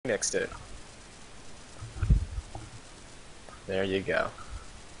fixed it. There you go.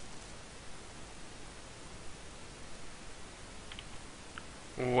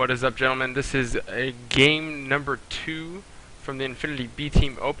 What is up, gentlemen? This is game number 2 from the Infinity B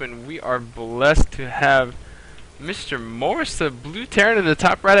Team Open. We are blessed to have Mr. Morse, the blue Terran in the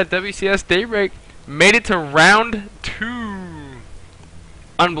top right at WCS Daybreak, made it to round 2.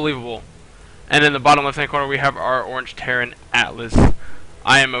 Unbelievable. And in the bottom left-hand corner, we have our orange Terran Atlas.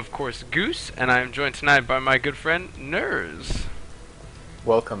 I am, of course, Goose, and I am joined tonight by my good friend, Nurs.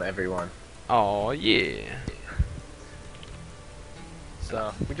 Welcome, everyone. Oh yeah.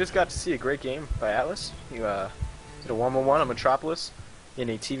 So, we just got to see a great game by Atlas. You did a 1-1-1 on Metropolis in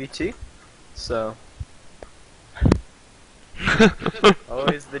a TVT. So,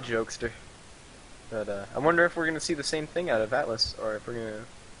 always the jokester. But I wonder if we're going to see the same thing out of Atlas, or if we're going to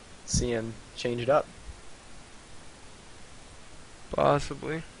see him change it up.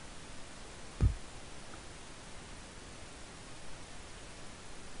 Possibly.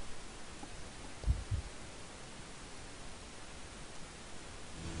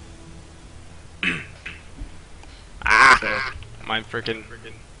 My freaking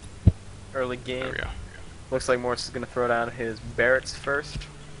Early there game. we go. Looks like Morse is going to throw down his Barretts first.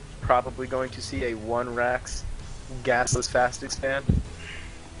 Probably going to see a 1-Rax gasless fast expand.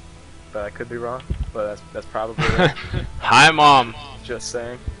 But I could be wrong. But that's probably right. Hi, Mom. Just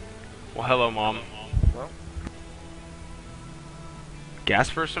saying. Well, hello, Mom. Well, Gas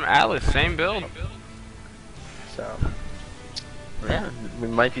first from Atlas, same build. so yeah, we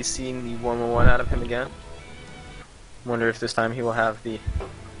might be seeing the 1-1-1 out of him again. Wonder if this time he will have the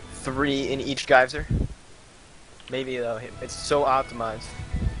 3 in each geyser. Maybe though, it's so optimized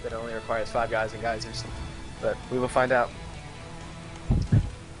that it only requires 5 guys in geysers. But we will find out.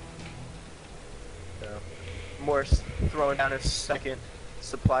 So, Morse throwing down his second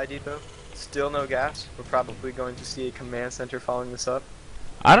supply depot. Still no gas. We're probably going to see a command center following this up.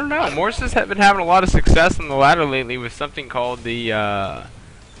 I don't know. Morse has been having a lot of success on the ladder lately with something called the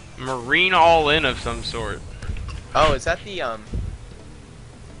Marine All-In of some sort. Oh, is that the well,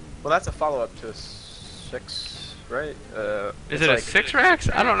 that's a follow-up to 6, right? Is it a 6-Rax?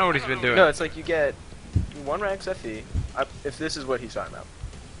 I don't know what he's been doing. No, it's like you get 1-Rax FE, if this is what he's talking about.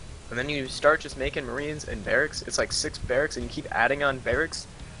 And then you start just making Marines and Barracks. It's like 6 Barracks, and you keep adding on Barracks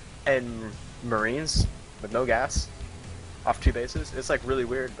and Marines with no gas off 2 bases. It's like really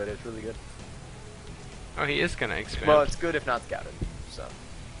weird, but it's really good. Oh, he is gonna expand. Well, it's good if not scouted. So,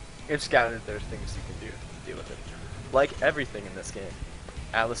 if scouted, there's things you can do to deal with it. Like everything in this game.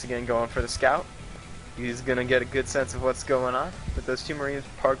 Atlas again going for the scout. He's gonna get a good sense of what's going on. With those 2 Marines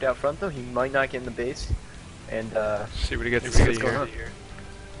parked out front, though, he might not get in the base. And see what he gets to see see what's going on. here.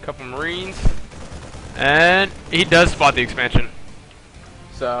 Couple Marines, and he does spot the expansion.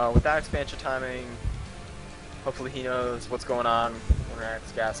 So with that expansion timing, hopefully he knows what's going on when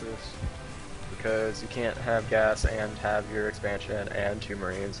Rax gases, because you can't have gas and have your expansion and 2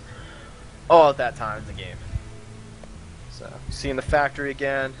 Marines all at that time in the game. So seeing the factory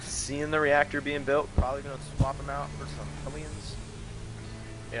again, seeing the reactor being built, probably gonna swap them out for some Hellions.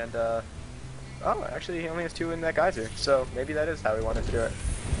 And oh, actually he only has 2 in that geyser, so maybe that is how he wanted to do it.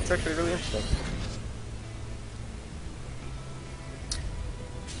 It's actually really interesting.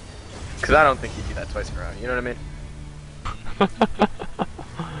 Because I don't think he'd do that twice in a row, you know what I mean?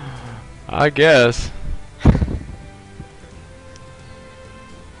 I guess.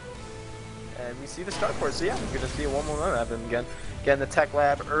 And we see the start port, so yeah, we're going to see a 1-1-1 happen again. Getting the tech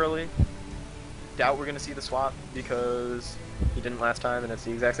lab early. Doubt we're going to see the swap because he didn't last time and it's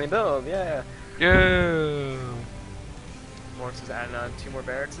the exact same build, yeah. Yeah. Morse is adding on 2 more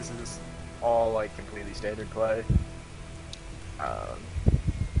barracks. This is all like completely standard play.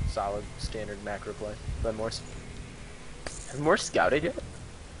 Solid standard macro play by Morse. Has Morse scouted yet?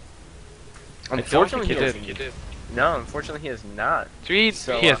 Unfortunately, he did. No, unfortunately he has not. Sweet.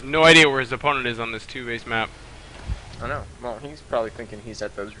 So, he has no idea where his opponent is on this 2-base map. I know. Well, he's probably thinking he's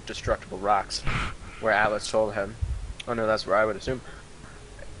at those destructible rocks where Atlas told him. Oh no, that's where I would assume.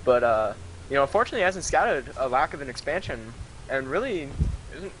 But you know, unfortunately, he hasn't scouted a lack of an expansion, and really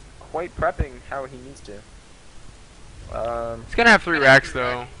isn't quite prepping how he needs to. He's gonna have 3 racks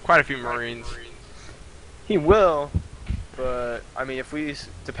though. Quite a few Marines. He will, but I mean, if we,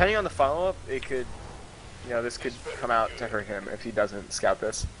 depending on the follow-up, it could, you know, this could come out to hurt him if he doesn't scout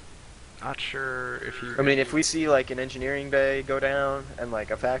this. Not sure if he. I mean, if we see like an engineering bay go down and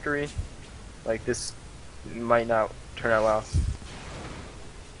like a factory, like this might not turn out well.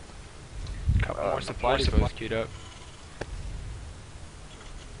 Couple more supply depots queued up.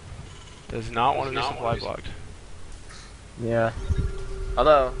 Does not want to be supply blocked. Yeah.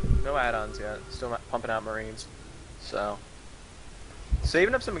 Although, no add-ons yet. Still not pumping out Marines. So,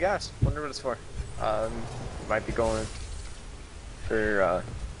 saving up some gas. Wonder what it's for. Might be going for, I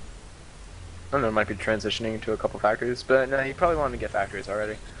don't know, might be transitioning to a couple factories. But no, you probably want to get factories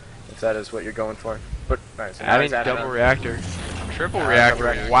already, if that is what you're going for. But, alright, so Adding now double reactor. Triple double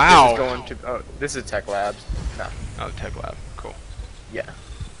reactor. Wow. This is going to, oh, this is Tech Labs. No. Oh, Tech Lab. Cool. Yeah.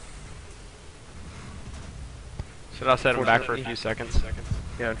 So I'll set him back for a few seconds.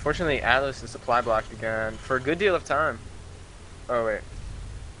 Yeah, unfortunately, Atlas' supply block began for a good deal of time. Oh, wait.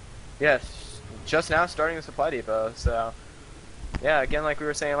 Yes, just now starting the supply depot, so... Yeah, again, like we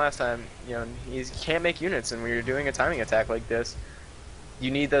were saying last time, you know, he can't make units, and when you're doing a timing attack like this, you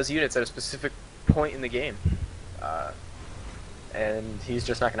need those units at a specific point in the game. And he's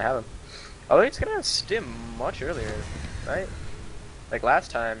just not going to have them. Although he's going to stim much earlier, right? Like last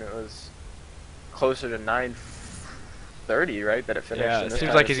time, it was closer to 9:30, right, that it finished. Yeah, it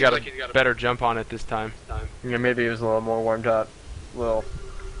seems like he's got a better jump on it this time. Yeah, maybe he was a little more warmed up. A little,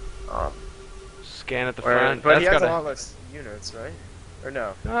 Scan at the front. But he has a lot less units, right? Or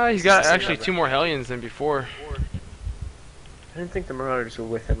no? He's got actually 2 more Hellions than before. I didn't think the Marauders were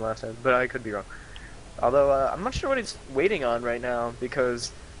with him last time, but I could be wrong. Although, I'm not sure what he's waiting on right now,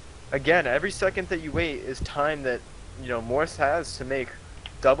 because, again, every second that you wait is time that, you know, Morse has to make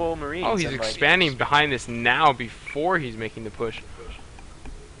double Marines. Oh, he's expanding behind this now before he's making the push.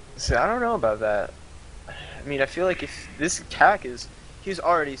 See, I don't know about that. I mean, I feel like if this attack is... He's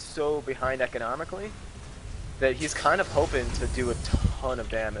already so behind economically that he's kind of hoping to do a ton of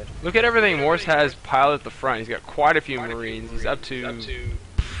damage. Look at everything Morse has piled at the front. He's got quite a few Marines. He's up to...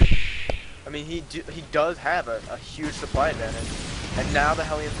 I mean, he does have a huge supply advantage. And now the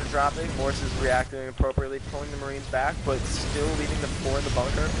Hellions are dropping. Morse is reacting appropriately, pulling the Marines back, but still leaving the 4 in the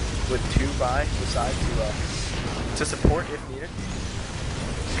bunker with 2 by the side to support if needed.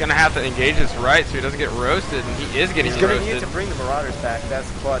 He's gonna have to engage this right so he doesn't get roasted, and he is getting roasted. He's gonna need to bring the Marauders back.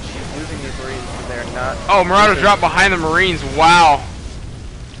 That's clutch. He's losing these Marines, and they're not. Oh, Marauders dropped behind the Marines. Wow.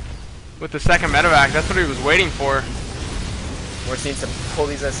 With the second medevac, that's what he was waiting for. Morse needs to pull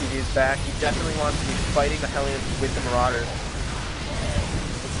these SCVs back. He definitely wants to be fighting the Hellions with the Marauders.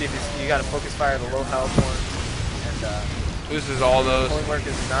 Let's see if you gotta focus fire the low health ones, and loses all those. Pulling work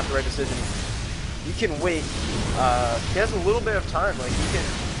is not the right decision. You can wait. He has a little bit of time. Like, he can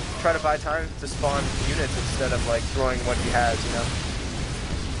try to buy time to spawn units instead of like throwing what he has, you know.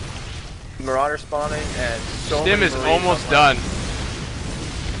 Marauder spawning and so Stim many is Marines almost online. done.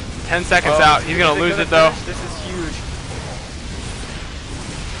 10 seconds out. He's gonna lose it though. This is huge.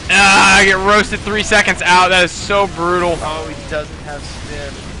 I get roasted 3 seconds out. That is so brutal. Oh, he doesn't have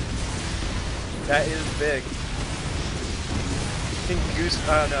stim. That is big. I think Goose.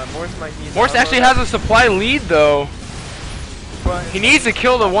 No, Morse might need. Morse actually has a supply lead though. But He needs to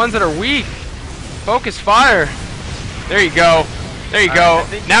kill the ones that are weak. Focus fire. There you go. There you go.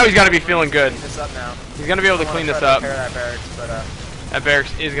 Now he's got to be feeling good. This up now. He's gonna be able to clean this up. That barracks, but, That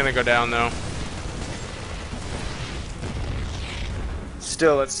barracks is gonna go down though.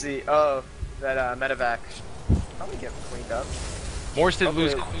 still, let's see. Oh, that medevac probably get cleaned up. Morse did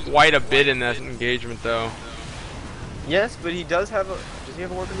lose quite a bit in that engagement though. Yes, but he does have a. Does he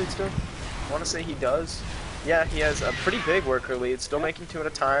have a worker lead still? I want to say he does. Yeah, he has a pretty big worker lead. Still making 2 at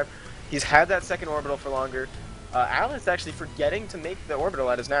a time. He's had that second orbital for longer. Alan's actually forgetting to make the orbital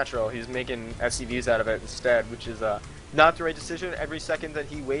at his natural. He's making SCVs out of it instead, which is not the right decision. Every second that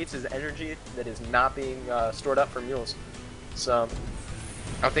he waits is energy that is not being stored up for mules. So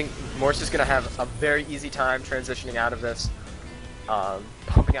I think Morse is going to have a very easy time transitioning out of this.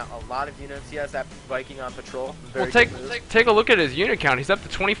 Pumping out a lot of units. He has that Viking on patrol. Well, take a look at his unit count. He's up to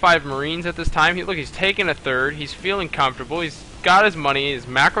 25 Marines at this time. Look, he's taking a third. He's feeling comfortable. He's got his money. His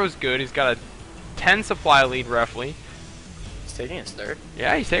macro's good. He's got a 10 supply lead roughly. He's taking his third?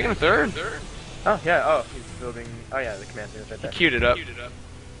 Yeah, he's taking a third. Oh, yeah. Oh, he's building... Oh, yeah, the command center right there. He queued it up.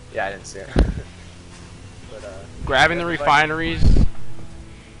 Yeah, I didn't see it. But, grabbing the refineries.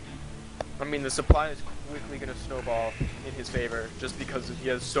 I mean, the supply is quickly going to snowball in his favor just because he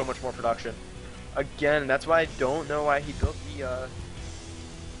has so much more production. Again, that's why I don't know why he built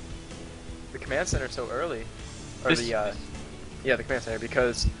the command center so early. Or the command center,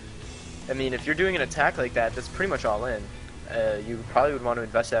 because, I mean, if you're doing an attack like that, that's pretty much all in. You probably would want to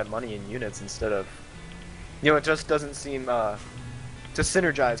invest that money in units instead of, you know, it just doesn't seem to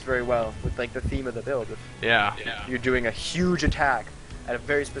synergize very well with like the theme of the build. Yeah. You're doing a huge attack at a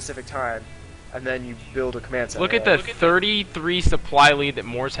very specific time, and then you build a command center. Look at the 33 supply lead that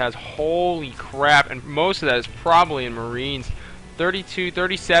Morse has. Holy crap, and most of that is probably in Marines.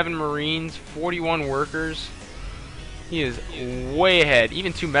 37 Marines, 41 workers. He is way ahead.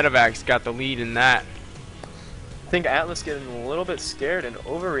 Even 2 medevacs got the lead in that. I think Atlas getting a little bit scared and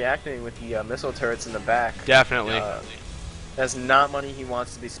overreacting with the missile turrets in the back. Definitely. That's not money he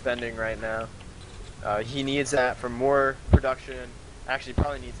wants to be spending right now. He needs that for more production. Actually,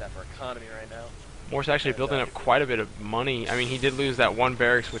 probably needs that for economy right now. Morse actually building up quite a bit of money. I mean, he did lose that 1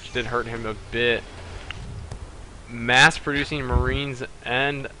 barracks, which did hurt him a bit. Mass producing Marines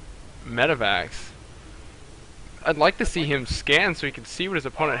and medevacs. I'd like to see him scan so he can see what his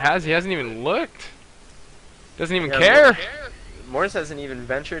opponent has. He hasn't even looked. Doesn't even care. Morse hasn't even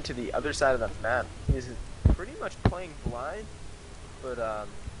ventured to the other side of the map. He's pretty much playing blind, but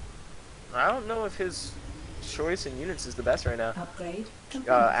I don't know if his choice in units is the best right now. Upgrade.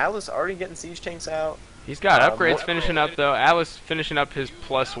 Atlas already getting siege tanks out. He's got upgrades finishing up though. Atlas finishing up his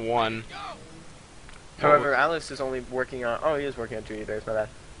 +1. However, Atlas is only working on. Oh, he is working on 2 bays. My bad.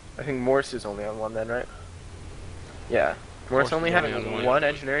 I think Morse is only on 1 then, right? Yeah, Morse only having 1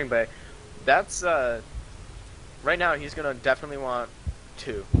 engineering bay. That's right now he's gonna definitely want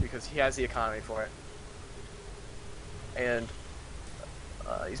 2 because he has the economy for it. And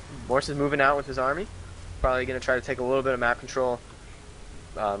Morse is moving out with his army. Probably gonna try to take a little bit of map control.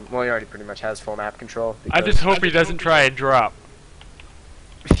 Well, he already pretty much has full map control. I just hope he doesn't try and drop.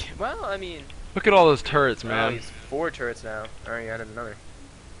 Well, I mean, look at all those turrets, man. He's 4 turrets now. Or he added another.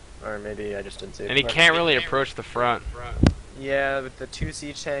 Or maybe I just didn't see it. And he can't really approach the front. Yeah, with the 2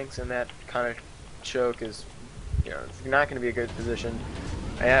 siege tanks and that kind of choke is, it's not going to be a good position.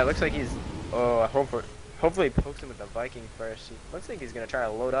 Yeah, it looks like he's. Oh, hopefully he pokes him with the Viking first. He looks like he's going to try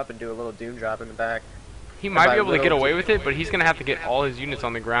to load up and do a little doom drop in the back. He might be able to get away with it, but he's going to have to get all his units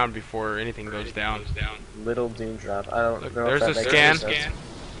on the ground before anything goes down. Little doom drop. I don't know. There's a scan.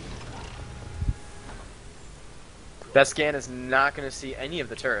 That scan is not going to see any of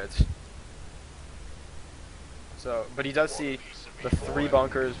the turrets. So, but he does see the 3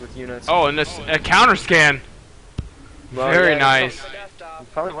 bunkers with units. Oh, and this a counter scan. Well, very nice. I'm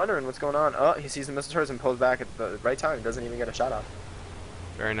probably wondering what's going on. Oh, he sees the missile turrets and pulls back at the right time. Doesn't even get a shot off.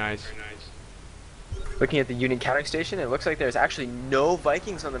 Very nice. Looking at the unit counting station, it looks like there's actually no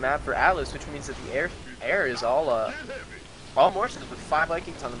Vikings on the map for Atlas, which means that the air is all Morses with 5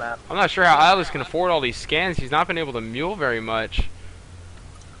 Vikings on the map. I'm not sure how Atlas can afford all these scans. He's not been able to mule very much.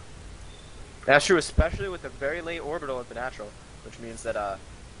 That's true, especially with the very late orbital at the natural, which means that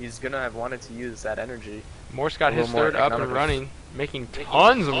he's gonna have wanted to use that energy. Morse got his 3rd up and running, making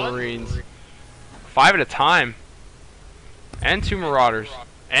tons of Marines. 5 at a time. And 2 Marauders.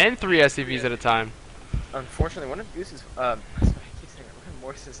 And 3 SCVs at a time. Unfortunately, one of Goose's, one of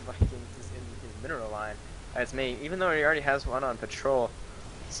Morse's Vikings is in his mineral line. As main, even though he already has 1 on patrol.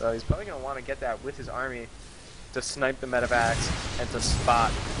 So he's probably gonna want to get that with his army to snipe the medevacs and to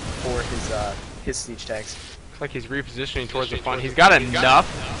spot for his siege tanks. Looks like he's repositioning towards the front. He's got enough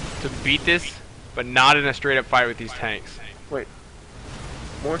to beat this, but not in a straight up fight with these tanks. Wait.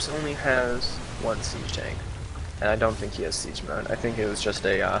 Morse only has 1 siege tank. And I don't think he has siege mode. I think it was just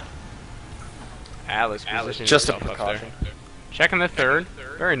a Atlas positioning just a himself up precaution. there. Checking the 3rd.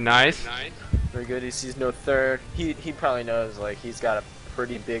 Very nice. Very good. He sees no 3rd. He probably knows like he's got a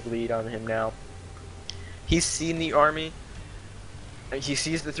pretty big lead on him now. He's seen the army. He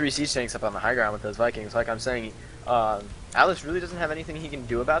sees the 3 siege tanks up on the high ground with those Vikings. Like I'm saying, Atlas really doesn't have anything he can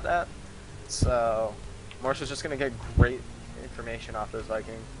do about that. So Morse is just gonna get great information off those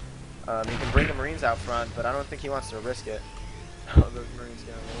Vikings. He can bring the Marines out front, but I don't think he wants to risk it. Oh, those Marines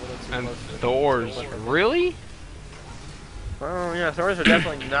getting a little too And close. Thors. Really? Well, yeah, Thors are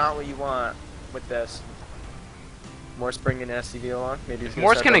definitely not what you want with this. Morse bringing an SCV along. Maybe he's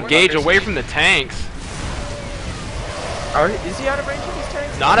Morse can engage away from the tanks. Is he out of range of these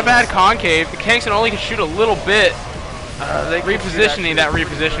tanks? Not a bad concave. The tanks can only shoot a little bit. Repositioning, That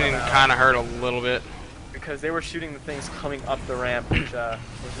repositioning kind of hurt a little bit. because they were shooting the things coming up the ramp, which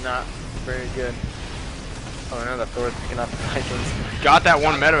was not very good. Oh no, the Thor's picking up the Vikings. Got that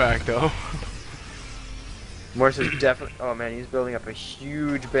 1 medevac though. Morse is definitely. Oh man, he's building up a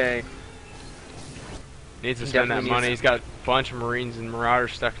huge bank. Needs to spend that money. He's got a bunch of Marines and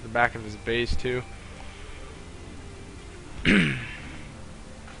Marauders stuck at the back of his base too.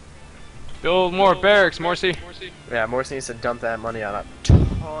 Build more barracks, Morsey. Yeah, Morse needs to dump that money on a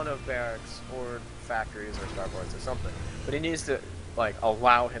ton of barracks or factories or starboards or something. But he needs to like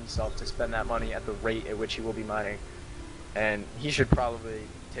allow himself to spend that money at the rate at which he will be mining. And he should probably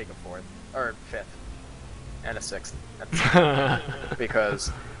take a 4th or 5th and a 6th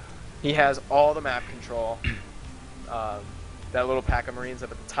because he has all the map control. That little pack of Marines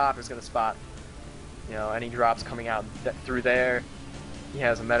up at the top is going to spot, any drops coming out through there. He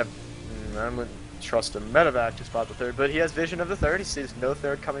has a trust a medevac to spot the third, but he has vision of the third. He sees no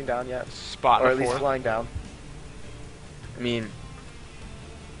third coming down yet, Spot or a at least fourth. flying down. I mean,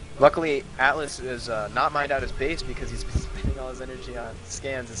 luckily Atlas is not mined out his base because he's been spending all his energy on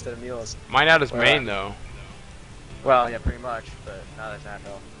scans instead of mules. Mine out his Well, main though. Well, yeah, pretty much, but not as that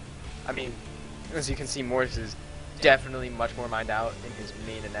though. I mean, as you can see, Morse is definitely much more mined out in his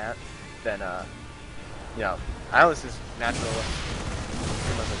main and that than, you know, Atlas is natural,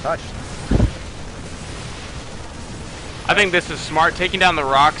 pretty much untouched. I think this is smart. Taking down the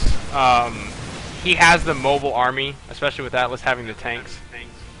rocks. He has the mobile army, especially with Atlas having the tanks.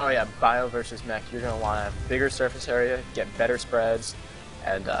 Oh yeah, bio versus mech, you're gonna want to have bigger surface area, get better spreads,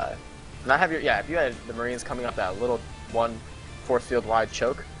 and not have your if you had the Marines coming up that little 1/4 field wide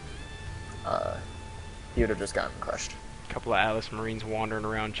choke, he would have just gotten crushed. A couple of Atlas Marines wandering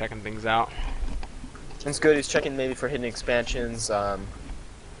around checking things out. It's good. He's checking maybe for hidden expansions,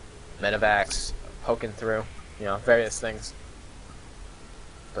 medevacs, poking through, you know, various things.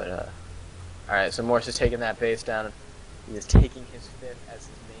 But all right, so Morse is taking that base down. He is taking his fifth as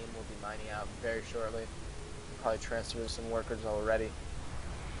his main will be mining out very shortly. Probably transfer some workers already.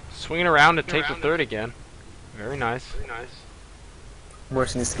 Swinging around to take the third again. Very nice.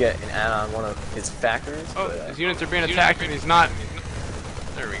 Morse needs to get an add on one of his factories. Oh, but, his units are being attacked and he's not.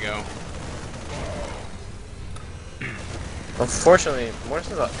 There we go. Unfortunately, Morse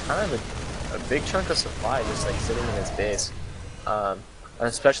has kind of a big chunk of supply just like sitting in his base. And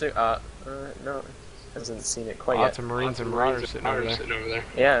especially, no, hasn't seen it quite Lots yet. of Marines and Marauders sitting over there.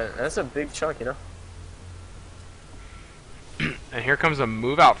 Yeah, that's a big chunk, you know. And here comes a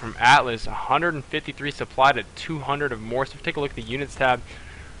move out from Atlas. 153 supply to 200 of Morse. If you take a look at the units tab,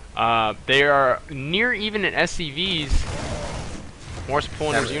 they are near even in SCVs. Morse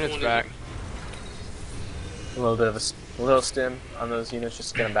pulling his units back. A little bit of a little stim on those units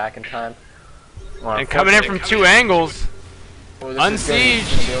just to get them back in time. Well, And coming in from two angles.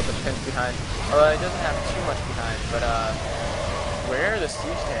 Unsiege. Be able to pinch behind. Although it doesn't have too much behind, but where are the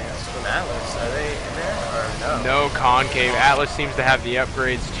siege tanks from Atlas? Are they in there or no? No concave. Atlas seems to have the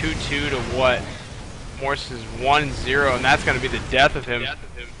upgrades 2-2 to what Morse is 1-0, and that's going to be the death of him.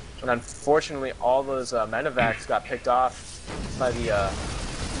 And unfortunately, all those medevacs got picked off by the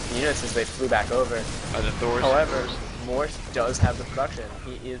units as they flew back over. By the Thors. However, Morse does have the production.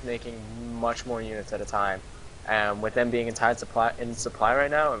 He is making much more units at a time. And with them being in supply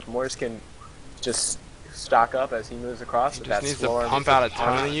right now, if Morse can just stock up as he moves across, He with just that needs to slower pump out a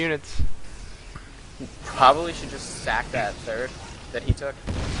ton of units. he probably should just sack that third that he took,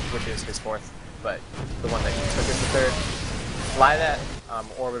 which is his fourth, but the one that he took is the third. Fly that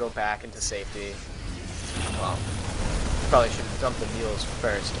orbital back into safety. Well, probably should dump the mules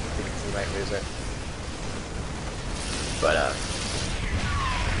first because he might lose it. But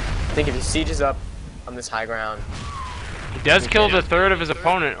I think if he sieges up on this high ground, He does kill the third of his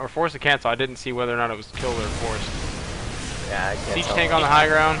opponent, or force a cancel. I didn't see whether or not it was killed or forced. yeah, I can't Siege tell. tank on the high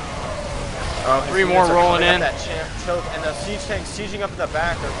ground. Oh, Three more rolling in. That choke, and the siege tanks sieging up in the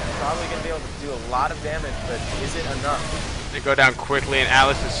back are probably going to be able to do a lot of damage, but is it enough? They go down quickly, and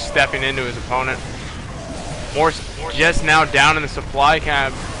Atlas is stepping into his opponent. Morse just now down in the supply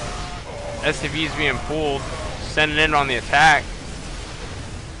cab. SCV's being pulled, sending in on the attack.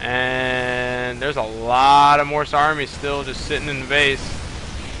 And there's a lot of Morse army still just sitting in the base.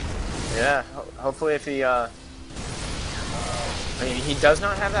 Yeah, hopefully if he, I mean, he does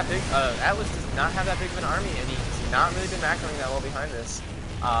not have that big, Atlas does not have that big of an army, and he's not really been macroing that well behind this.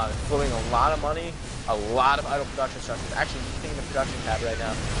 Flowing a lot of money, a lot of idle production structures, actually using the production tab right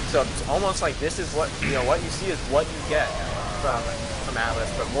now. So it's almost like this is what, you know, what you see is what you get from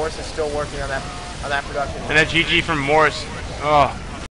Atlas, but Morse is still working on that production. And a GG from Morse. Oh,